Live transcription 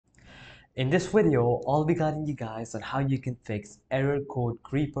In this video, I'll be guiding you guys on how you can fix error code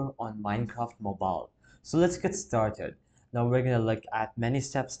creeper on Minecraft Mobile. So let's get started. Now we're gonna look at many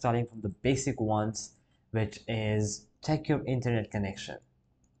steps starting from the basic ones, which is check your internet connection.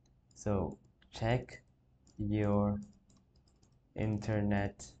 So check your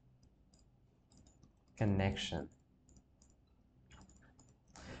internet connection.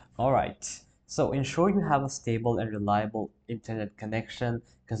 Alright, so ensure you have a stable and reliable internet connection,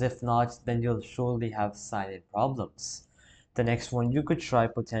 because if not, then you'll surely have sign-in problems. The next one, you could try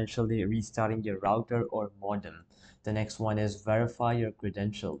potentially restarting your router or modem. The next one is verify your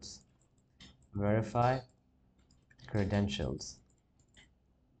credentials. Verify credentials.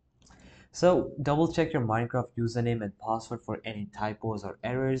 So double check your Minecraft username and password for any typos or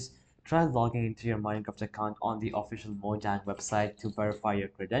errors. Try logging into your Minecraft account on the official Mojang website to verify your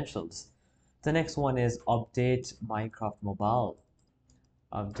credentials. The next one is update Minecraft Mobile.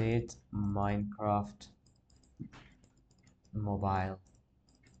 Update Minecraft Mobile.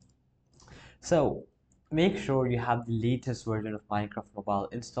 So make sure you have the latest version of Minecraft Mobile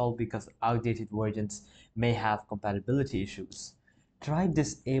installed, because outdated versions may have compatibility issues. Try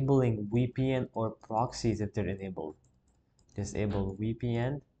disabling VPN or proxies if they're enabled. Disable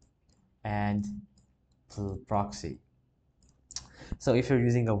VPN and proxy. So if you're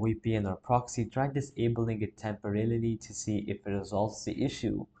using a VPN or proxy, try disabling it temporarily to see if it resolves the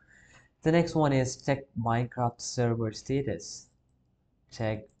issue. The next one is check Minecraft server status.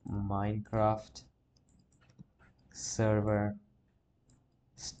 Check Minecraft server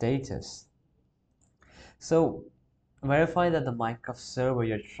status. So verify that the Minecraft server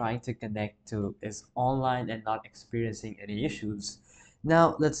you're trying to connect to is online and not experiencing any issues.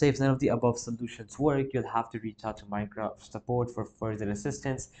 Now, let's say if none of the above solutions work, you'll have to reach out to Minecraft support for further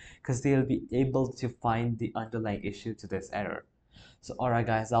assistance, because they'll be able to find the underlying issue to this error. So alright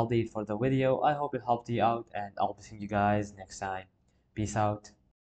guys, that'll be it for the video. I hope it helped you out, and I'll be seeing you guys next time. Peace out.